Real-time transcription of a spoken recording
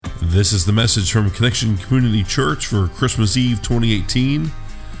This is the message from Connection Community Church for Christmas Eve 2018,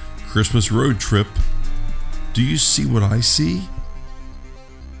 Christmas Road Trip. Do you see what I see?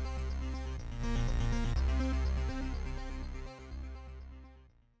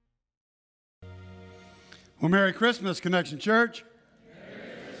 Well, Merry Christmas, Connection Church.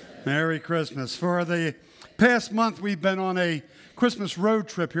 Merry Christmas. For the past month, we've been on a Christmas road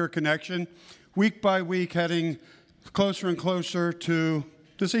trip here at Connection, week by week, heading closer and closer to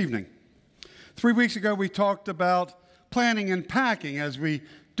this evening. 3 weeks ago, we talked about planning and packing as we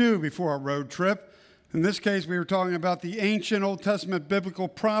do before a road trip. In this case, we were talking about the ancient Old Testament biblical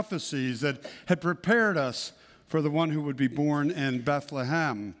prophecies that had prepared us for the one who would be born in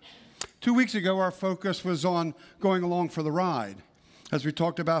Bethlehem. 2 weeks ago, our focus was on going along for the ride, as we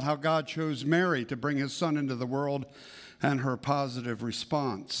talked about how God chose Mary to bring his son into the world and her positive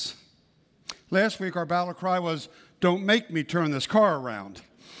response. Last week, our battle cry was, "Don't make me turn this car around,"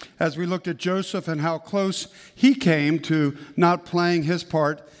 as we looked at Joseph and how close he came to not playing his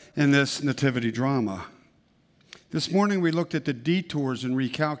part in this nativity drama. This morning, we looked at the detours and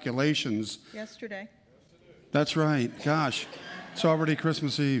recalculations. Yesterday. That's right. Gosh, it's already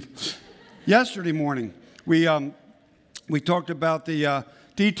Christmas Eve. Yesterday morning, we talked about the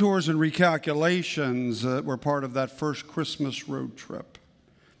detours and recalculations that were part of that first Christmas road trip.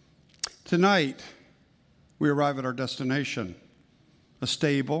 Tonight, we arrive at our destination, a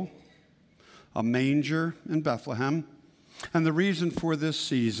stable, a manger in Bethlehem, and the reason for this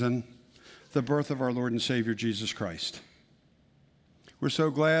season, the birth of our Lord and Savior, Jesus Christ. We're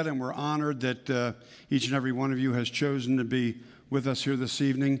so glad and we're honored that each and every one of you has chosen to be with us here this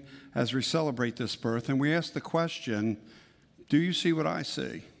evening as we celebrate this birth. And we ask the question, do you see what I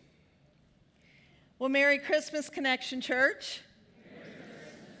see? Well, Merry Christmas, Connection Church.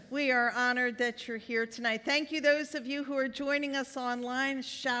 We are honored that you're here tonight. Thank you, those of you who are joining us online.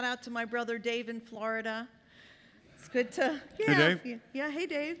 Shout out to my brother Dave in Florida. It's good to, Hey, Dave. Hey,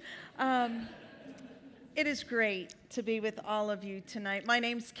 Dave. It is great to be with all of you tonight. My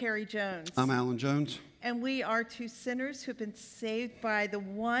name's Carrie Jones. I'm Alan Jones. And we are two sinners who have been saved by the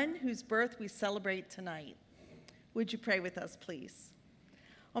one whose birth we celebrate tonight. Would you pray with us, please?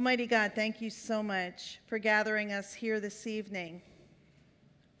 Almighty God, thank you so much for gathering us here this evening,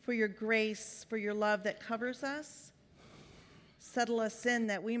 for your grace, for your love that covers us. Settle us in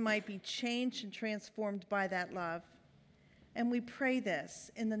that we might be changed and transformed by that love. And we pray this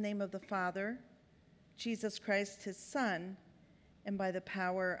in the name of the Father, Jesus Christ, his Son, and by the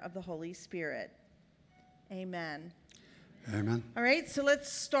power of the Holy Spirit. Amen. Amen. All right, so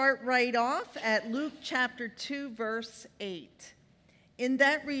let's start right off at Luke chapter 2, verse 8. In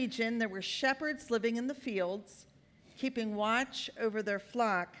that region, there were shepherds living in the fields, keeping watch over their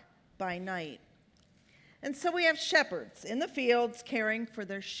flock by night. And so we have shepherds in the fields caring for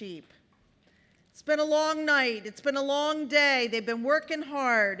their sheep. It's been a long night. It's been a long day. They've been working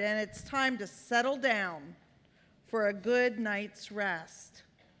hard, and it's time to settle down for a good night's rest.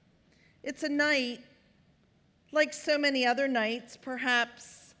 It's a night like so many other nights,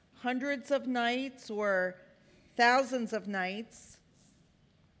 perhaps hundreds of nights or thousands of nights.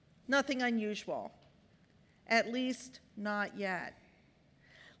 Nothing unusual, at least not yet.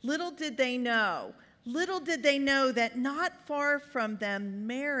 Little did they know that not far from them,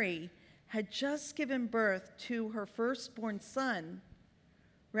 Mary had just given birth to her firstborn son,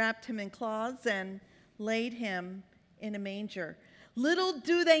 wrapped him in cloths, and laid him in a manger. Little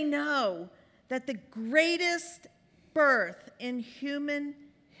do they know that the greatest birth in human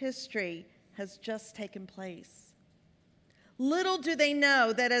history has just taken place. Little do they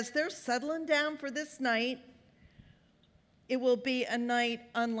know that as they're settling down for this night, it will be a night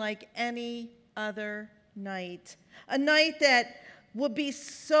unlike any other night. A night that will be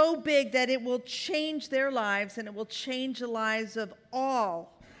so big that it will change their lives and it will change the lives of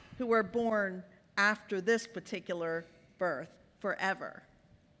all who are born after this particular birth forever.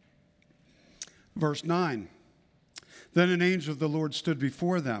 Verse 9, then an angel of the Lord stood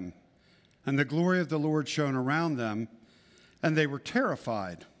before them, and the glory of the Lord shone around them, and they were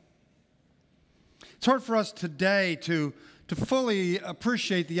terrified. It's hard for us today to fully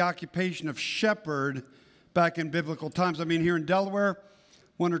appreciate the occupation of shepherd back in biblical times. I mean, here in Delaware,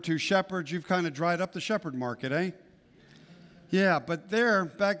 one or two shepherds, you've kind of dried up the shepherd market, eh? Yeah, but there,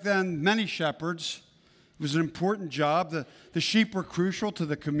 back then, many shepherds. It was an important job. The sheep were crucial to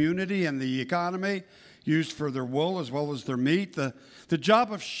the community and the economy, used for their wool as well as their meat. The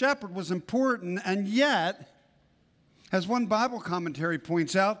job of shepherd was important, and yet, as one Bible commentary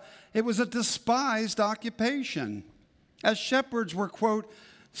points out, it was a despised occupation, as shepherds were, quote,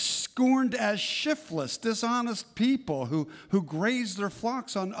 scorned as shiftless, dishonest people who graze their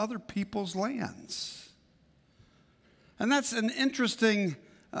flocks on other people's lands. And that's an interesting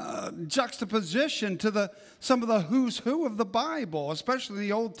juxtaposition to some of the who's who of the Bible, especially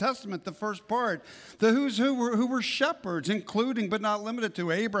the Old Testament, the first part. The who's who were shepherds, including but not limited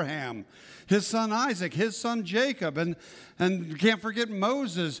to Abraham, his son Isaac, his son Jacob, and can't forget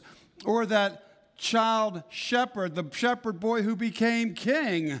Moses, or that child shepherd, the shepherd boy who became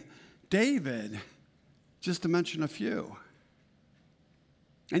king, David, just to mention a few.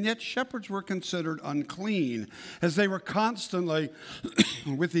 And yet shepherds were considered unclean, as they were constantly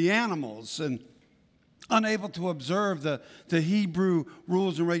with the animals and unable to observe the Hebrew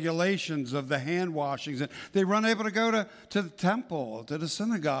rules and regulations of the hand washings. They were unable to go to the temple, to the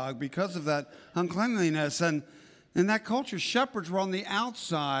synagogue, because of that uncleanliness. And in that culture, shepherds were on the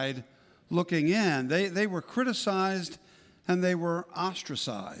outside looking in. They were criticized and they were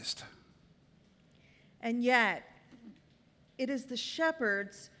ostracized. And yet, it is the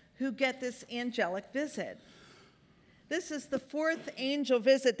shepherds who get this angelic visit. This is the fourth angel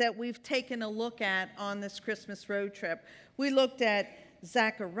visit that we've taken a look at on this Christmas road trip. We looked at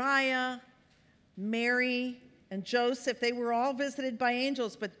Zechariah, Mary, and Joseph. They were all visited by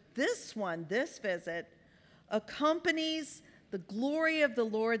angels, but this visit, accompanies the glory of the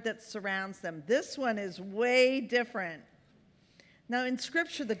Lord that surrounds them. This one is way different. Now, in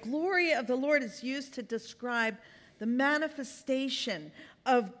Scripture, the glory of the Lord is used to describe the manifestation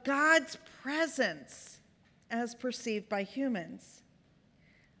of God's presence as perceived by humans.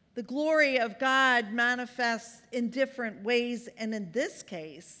 The glory of God manifests in different ways, and in this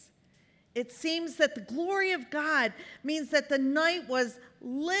case, it seems that the glory of God means that the night was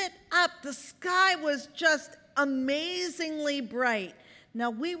lit up. The sky was just amazingly bright.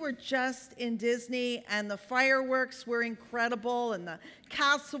 Now, we were just in Disney, and the fireworks were incredible, and the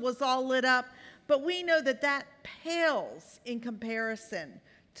castle was all lit up. But we know that that pales in comparison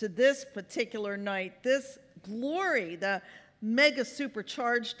to this particular night, this glory, the mega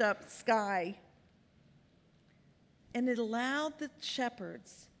supercharged up sky. And it allowed the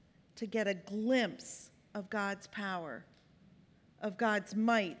shepherds to get a glimpse of God's power, of God's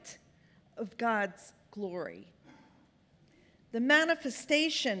might, of God's glory. The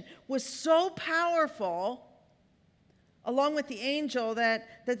manifestation was so powerful, along with the angel,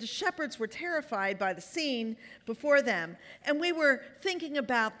 that the shepherds were terrified by the scene before them. And we were thinking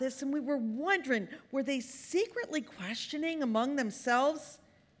about this, and we were wondering, were they secretly questioning among themselves,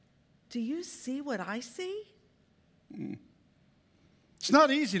 do you see what I see? It's not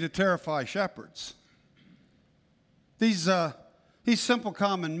easy to terrify shepherds. These simple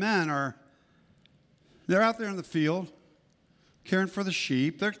common men they're out there in the field caring for the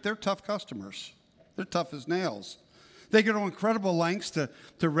sheep. They're tough customers. They're tough as nails. They go to incredible lengths to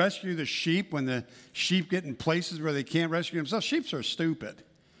rescue the sheep when the sheep get in places where they can't rescue themselves. Sheep are stupid.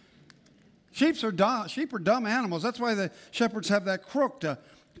 Sheep are dumb animals. That's why the shepherds have that crook to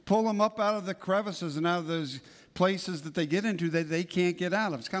pull them up out of the crevices and out of those places that they get into that they can't get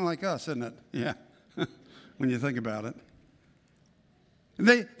out of. It's kind of like us, isn't it? Yeah, when you think about it.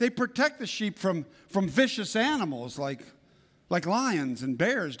 They protect the sheep from vicious animals like lions and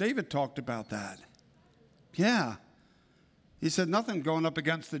bears. David talked about that. Yeah. He said, nothing going up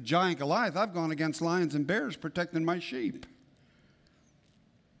against the giant Goliath. I've gone against lions and bears protecting my sheep.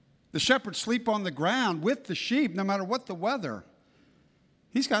 The shepherds sleep on the ground with the sheep no matter what the weather.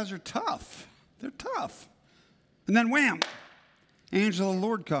 These guys are tough. They're tough. And then wham, angel of the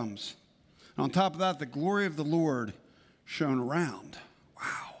Lord comes. And on top of that, the glory of the Lord shone around.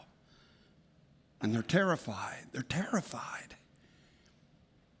 Wow. And they're terrified. They're terrified.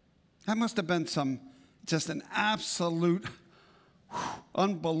 That must have been just an absolute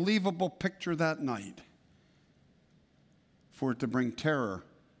unbelievable picture that night for it to bring terror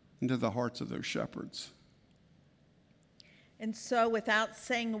into the hearts of those shepherds. And so, without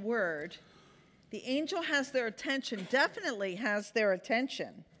saying a word, the angel has their attention, definitely has their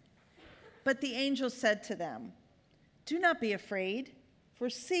attention. But the angel said to them, "Do not be afraid, for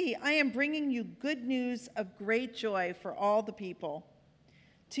see, I am bringing you good news of great joy for all the people.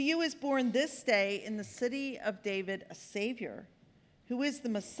 To you is born this day in the city of David a Savior, who is the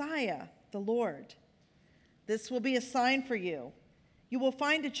Messiah, the Lord. This will be a sign for you. You will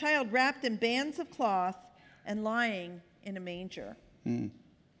find a child wrapped in bands of cloth and lying in a manger."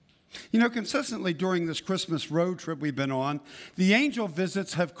 You know, consistently during this Christmas road trip we've been on, the angel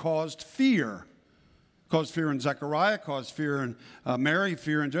visits have caused fear. Caused fear in Zechariah, caused fear in Mary,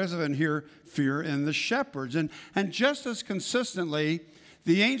 fear in Joseph, and here fear in the shepherds. And just as consistently,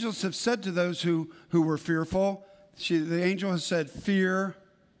 the angels have said to those who were fearful, the angel has said, "Fear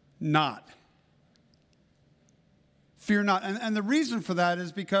not. Fear not. And the reason for that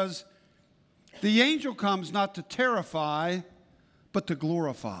is because the angel comes not to terrify, but to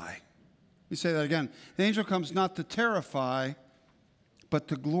glorify. You say that again. The angel comes not to terrify, but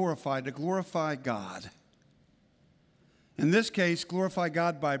to glorify God. In this case, glorify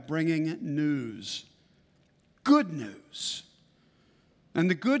God by bringing news. Good news. And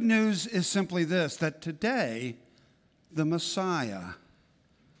the good news is simply this, that today, the Messiah,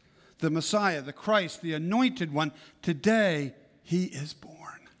 the Christ, the anointed one, today, he is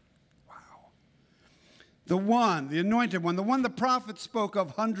born. Wow. The one, the anointed one, the one the prophets spoke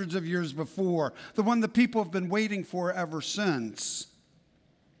of hundreds of years before, the one the people have been waiting for ever since,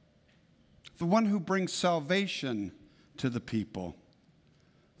 the one who brings salvation to the people,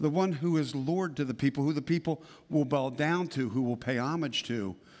 the one who is Lord to the people, who the people will bow down to, who will pay homage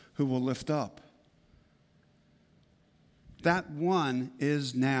to, who will lift up. That one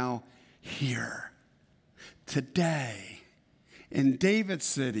is now here, today, in David's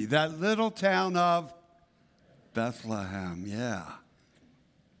city, that little town of Bethlehem. Yeah.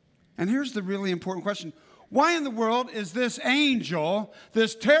 And here's the really important question. Why in the world is this angel,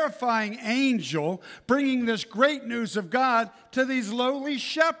 this terrifying angel, bringing this great news of God to these lowly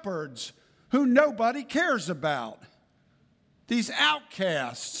shepherds who nobody cares about? These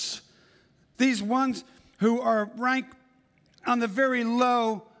outcasts, these ones who are ranked on the very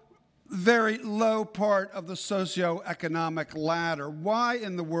low part of the socioeconomic ladder. Why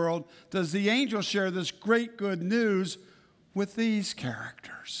in the world does the angel share this great good news with these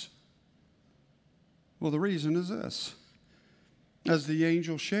characters? Well, the reason is this. As the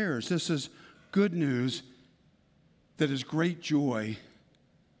angel shares, this is good news that is great joy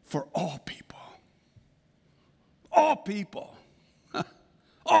for all people. All people.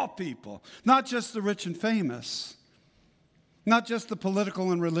 All people. Not just the rich and famous. Not just the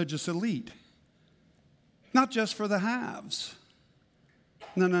political and religious elite. Not just for the haves.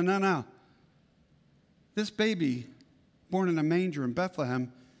 No. This baby born in a manger in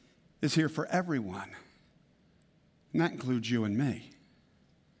Bethlehem is here for everyone. And that includes you and me.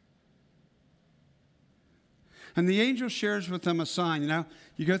 And the angel shares with them a sign. You know,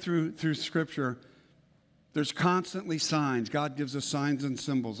 you go through Scripture, there's constantly signs. God gives us signs and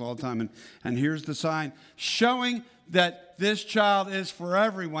symbols all the time. And here's the sign showing that this child is for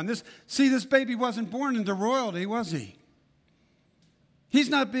everyone. This baby wasn't born into royalty, was he? He's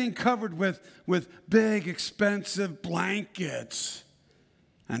not being covered with big, expensive blankets.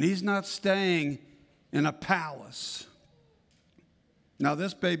 And he's not staying in a palace. Now,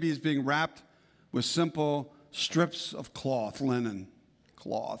 this baby is being wrapped with simple strips of cloth, linen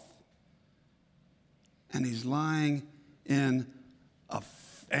cloth. And he's lying in an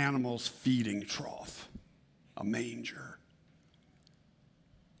animal's feeding trough, a manger.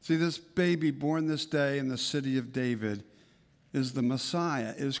 See, this baby born this day in the city of David is the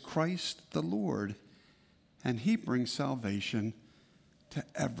Messiah, is Christ the Lord, and he brings salvation to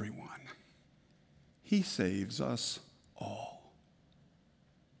everyone. He saves us all.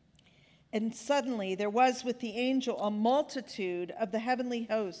 And suddenly there was with the angel a multitude of the heavenly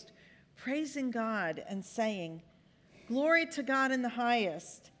host, praising God and saying, "Glory to God in the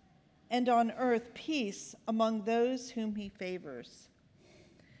highest, and on earth peace among those whom he favors."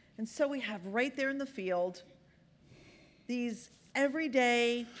 And so we have right there in the field these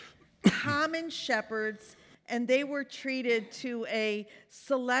everyday common shepherds, and they were treated to a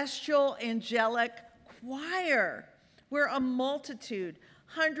celestial angelic choir where a multitude,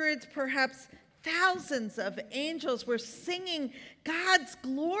 hundreds, perhaps thousands of angels were singing God's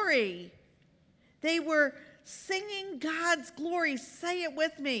glory. They were singing God's glory. Say it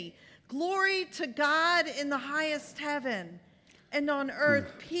with me. Glory to God in the highest heaven, and on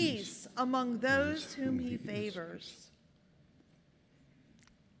earth peace among those whom he favors.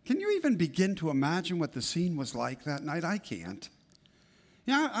 Can you even begin to imagine what the scene was like that night? I can't.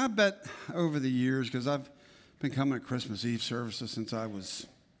 Yeah, I bet over the years, because I've been coming to Christmas Eve services since I was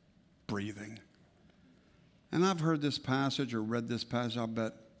breathing. And I've heard this passage or read this passage, I'll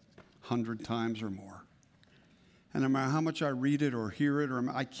bet 100 times or more. And no matter how much I read it or hear it,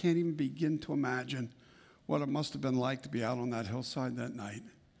 I can't even begin to imagine what it must have been like to be out on that hillside that night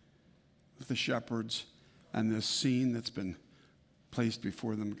with the shepherds and this scene that's been placed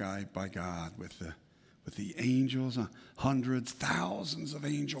before them by God with the angels, hundreds, thousands of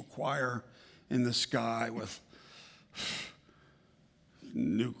angel choir in the sky with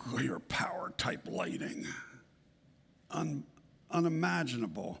nuclear power type lighting.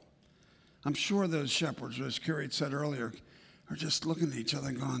 Unimaginable. I'm sure those shepherds, as Carrie said earlier, are just looking at each other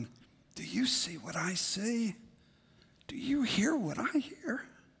and going, "Do you see what I see? Do you hear what I hear?"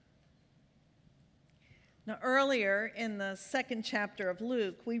 Now, earlier in the second chapter of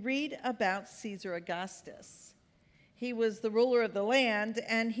Luke, we read about Caesar Augustus. He was the ruler of the land,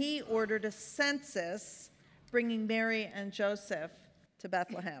 and he ordered a census bringing Mary and Joseph to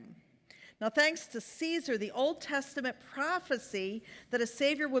Bethlehem. Now, thanks to Caesar, the Old Testament prophecy that a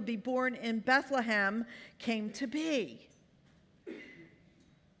Savior would be born in Bethlehem came to be.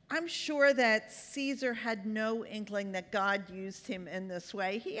 I'm sure that Caesar had no inkling that God used him in this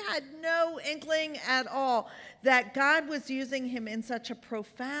way. He had no inkling at all that God was using him in such a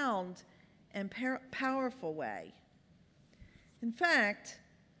profound and powerful way. In fact,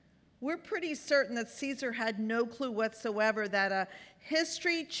 we're pretty certain that Caesar had no clue whatsoever that a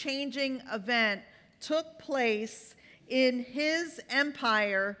history-changing event took place in his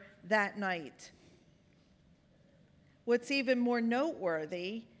empire that night. What's even more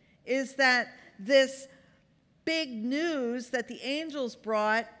noteworthy is that this big news that the angels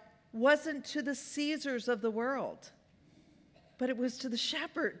brought wasn't to the Caesars of the world, but it was to the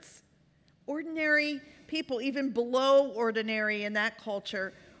shepherds, ordinary people, even below ordinary in that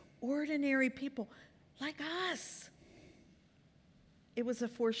culture, ordinary people like us. It was a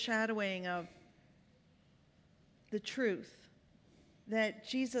foreshadowing of the truth that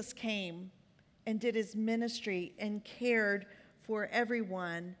Jesus came and did his ministry and cared for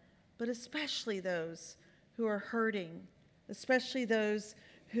everyone, but especially those who are hurting, especially those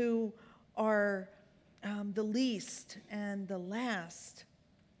who are the least and the last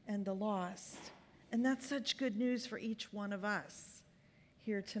and the lost. And that's such good news for each one of us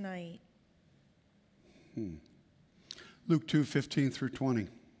here tonight. Luke 2:15 through 20.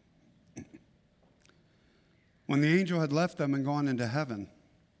 When the angel had left them and gone into heaven,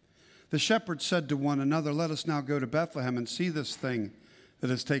 the shepherds said to one another, "Let us now go to Bethlehem and see this thing that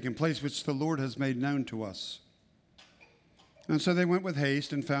has taken place, which the Lord has made known to us." And so they went with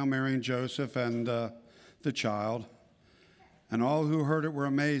haste and found Mary and Joseph and the child. And all who heard it were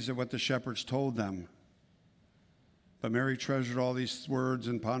amazed at what the shepherds told them. But Mary treasured all these words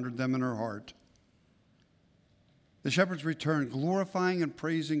and pondered them in her heart. The shepherds returned, glorifying and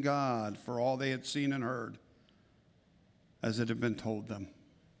praising God for all they had seen and heard, as it had been told them.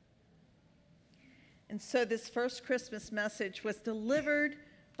 And so this first Christmas message was delivered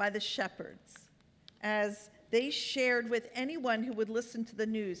by the shepherds as they shared with anyone who would listen to the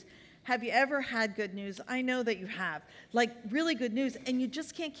news. Have you ever had good news? I know that you have. Like really good news, and you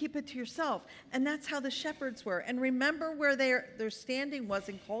just can't keep it to yourself. And that's how the shepherds were. And remember where their standing was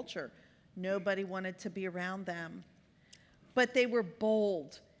in culture. Nobody wanted to be around them. But they were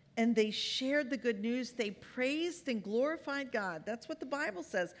bold, and they shared the good news. They praised and glorified God. That's what the Bible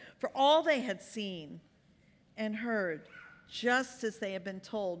says, for all they had seen and heard, just as they had been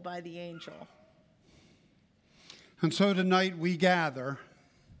told by the angel. And so tonight we gather.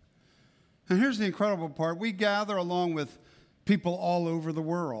 And here's the incredible part. We gather along with people all over the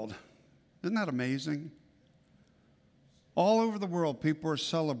world. Isn't that amazing? All over the world, people are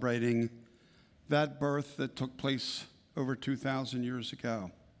celebrating that birth that took place over 2,000 years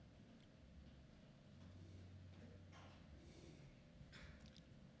ago.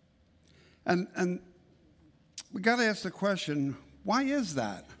 And we got to ask the question, why is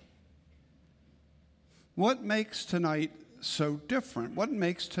that? What makes tonight so different? What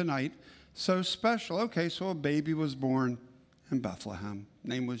makes tonight so special? Okay, so a baby was born in Bethlehem.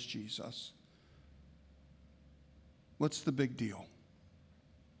 Name was Jesus. What's the big deal?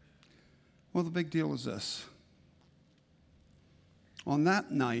 Well, the big deal is this. On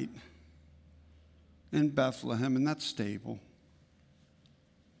that night in Bethlehem, in that stable,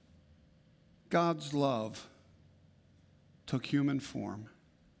 God's love took human form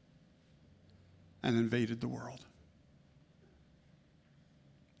and invaded the world.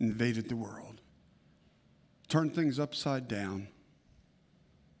 Invaded the world. Turned things upside down.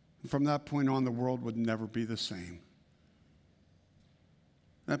 And from that point on, the world would never be the same.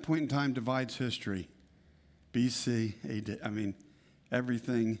 That point in time divides history. BC, AD,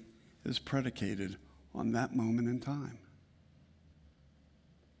 everything is predicated on that moment in time.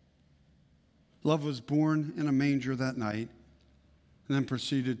 Love was born in a manger that night and then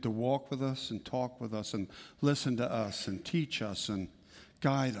proceeded to walk with us and talk with us and listen to us and teach us and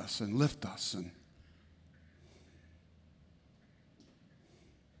guide us and lift us. And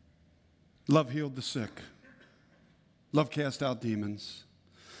love healed the sick. Love cast out demons.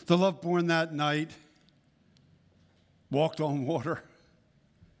 The love born that night walked on water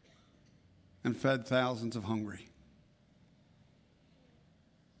and fed thousands of hungry.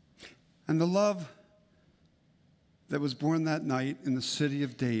 And the love that was born that night in the city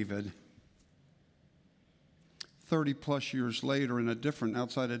of David, 30 plus years later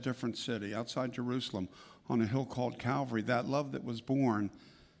outside a different city, outside Jerusalem, on a hill called Calvary. That love that was born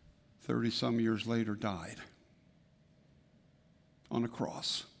 30-some years later died on a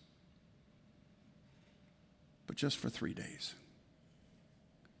cross. But just for 3 days.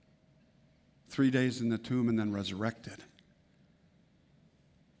 3 days in the tomb and then resurrected.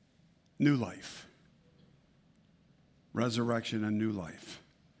 New life. Resurrection and new life.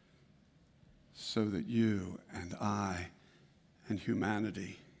 So that you and I and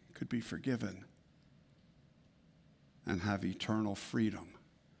humanity could be forgiven and have eternal freedom.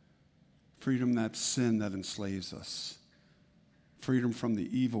 Freedom that sin that enslaves us. Freedom from the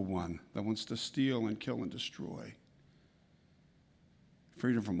evil one that wants to steal and kill and destroy.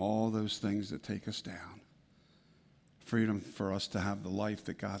 Freedom from all those things that take us down. Freedom for us to have the life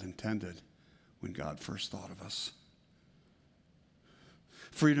that God intended when God first thought of us.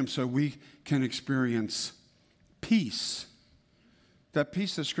 Freedom so we can experience peace. That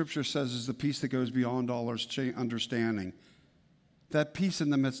peace that Scripture says is the peace that goes beyond all our understanding. That peace in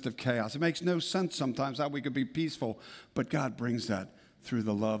the midst of chaos. It makes no sense sometimes how we could be peaceful, but God brings that through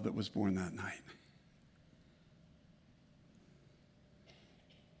the love that was born that night.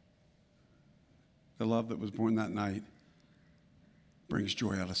 The love that was born that night brings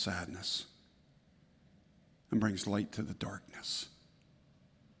joy out of sadness and brings light to the darkness.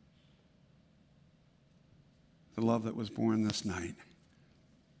 The love that was born this night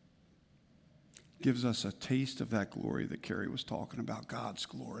gives us a taste of that glory that Carrie was talking about, God's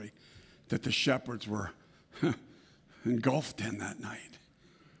glory, that the shepherds were engulfed in that night.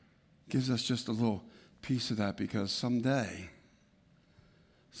 Gives us just a little piece of that because someday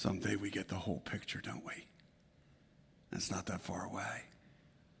we get the whole picture, don't we? It's not that far away.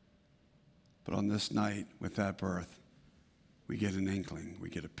 But on this night, with that birth, we get an inkling, we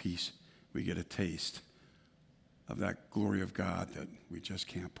get a piece, we get a taste of that glory of God that we just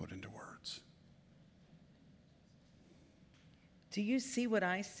can't put into words. Do you see what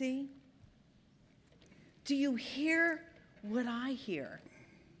I see? Do you hear what I hear?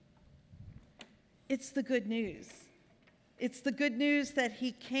 It's the good news. It's the good news that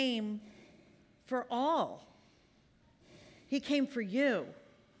he came for all. He came for you.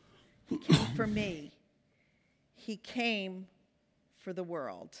 He came for me. He came for the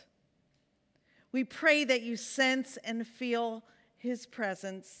world. We pray that you sense and feel his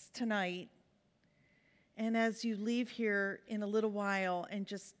presence tonight. And as you leave here in a little while and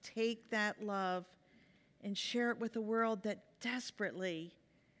just take that love and share it with a world that desperately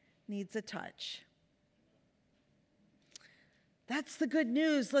needs a touch. That's the good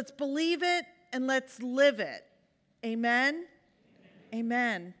news. Let's believe it and let's live it. Amen?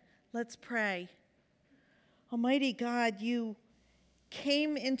 Amen. Let's pray. Almighty God, you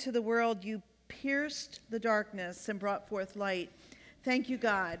came into the world, you pierced the darkness and brought forth light. Thank you,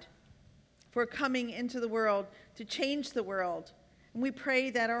 God, for coming into the world to change the world. And we pray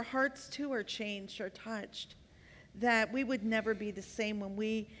that our hearts too are changed or touched, that we would never be the same when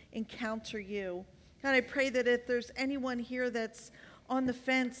we encounter you. God, I pray that if there's anyone here that's on the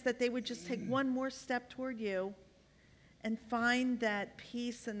fence, that they would just take one more step toward you and find that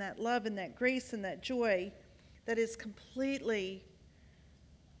peace and that love and that grace and that joy that is completely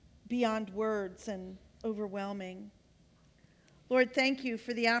beyond words and overwhelming. Lord, thank you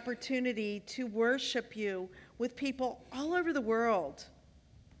for the opportunity to worship you with people all over the world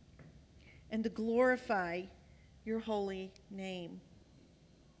and to glorify your holy name.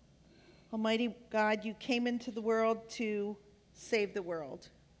 Almighty God, you came into the world to save the world.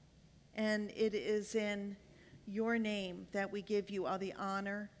 And it is in your name that we give you all the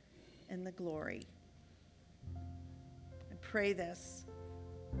honor and the glory. I pray this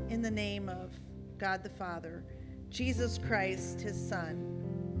in the name of God the Father, Jesus Christ, his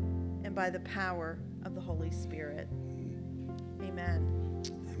Son, and by the power of the Holy Spirit. Amen.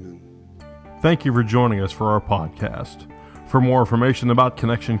 Amen. Thank you for joining us for our podcast. For more information about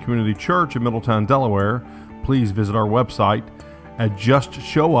Connection Community Church in Middletown, Delaware, please visit our website at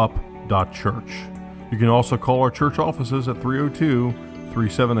justshowup.church. You can also call our church offices at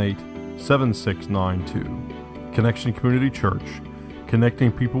 302-378-7692. Connection Community Church,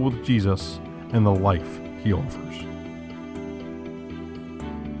 connecting people with Jesus and the life he offers.